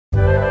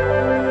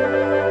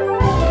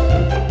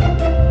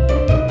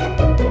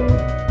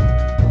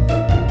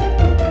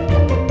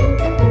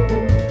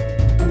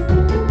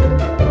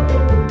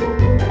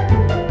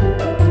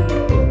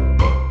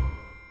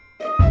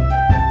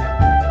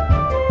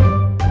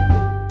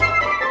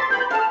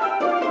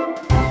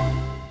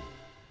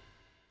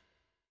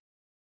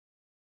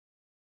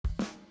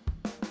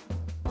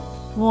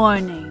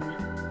Warning.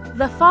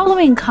 The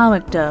following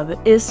comic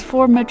dub is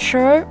for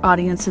mature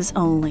audiences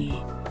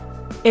only.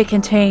 It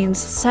contains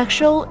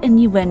sexual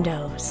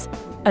innuendos,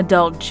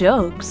 adult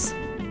jokes,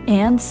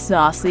 and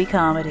saucy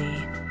comedy.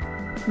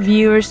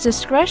 Viewers'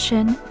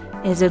 discretion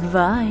is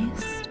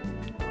advised.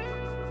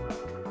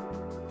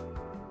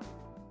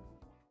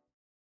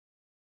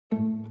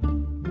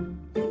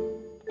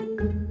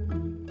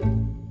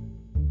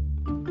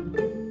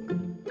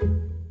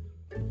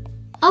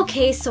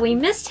 Okay, so we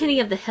missed Henny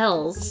of the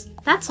Hills.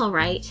 That's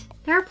alright.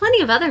 There are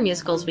plenty of other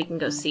musicals we can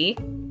go see.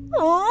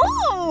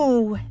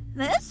 Oh,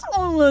 this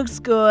one looks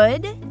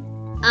good.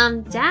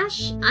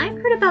 Dash, I've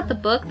heard about the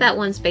book that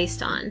one's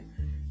based on,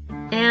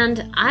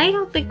 and I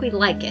don't think we'd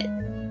like it.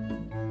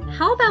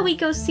 How about we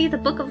go see the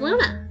Book of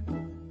Luna?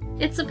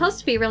 It's supposed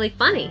to be really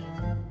funny.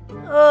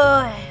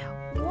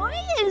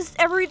 Why is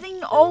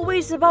everything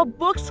always about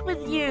books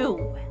with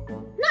you?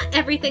 Not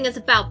everything is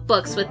about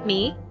books with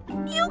me.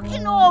 You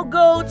can all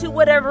go to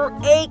whatever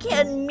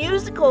A-Can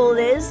musical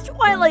it is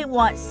Twilight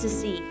wants to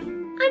see.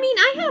 I mean,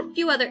 I have a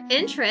few other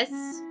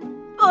interests.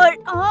 But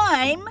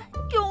I'm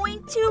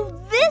going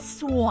to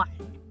this one.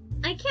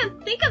 I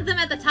can't think of them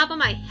at the top of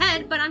my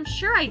head, but I'm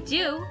sure I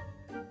do.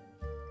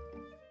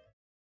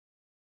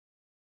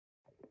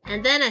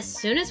 And then as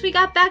soon as we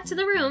got back to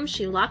the room,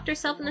 she locked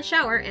herself in the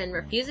shower and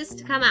refuses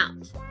to come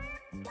out.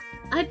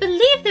 I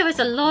believe there was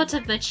a lot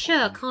of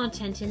mature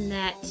content in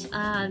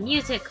that,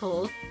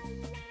 musical.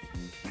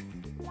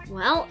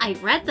 Well, I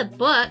read the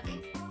book.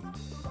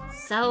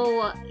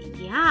 So,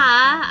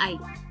 yeah, I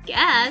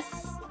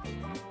guess.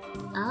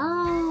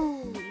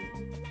 Oh.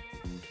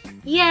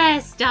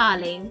 Yes,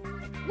 darling.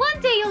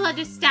 One day you'll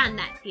understand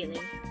that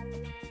feeling.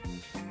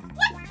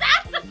 What's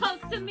that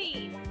supposed to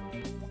mean?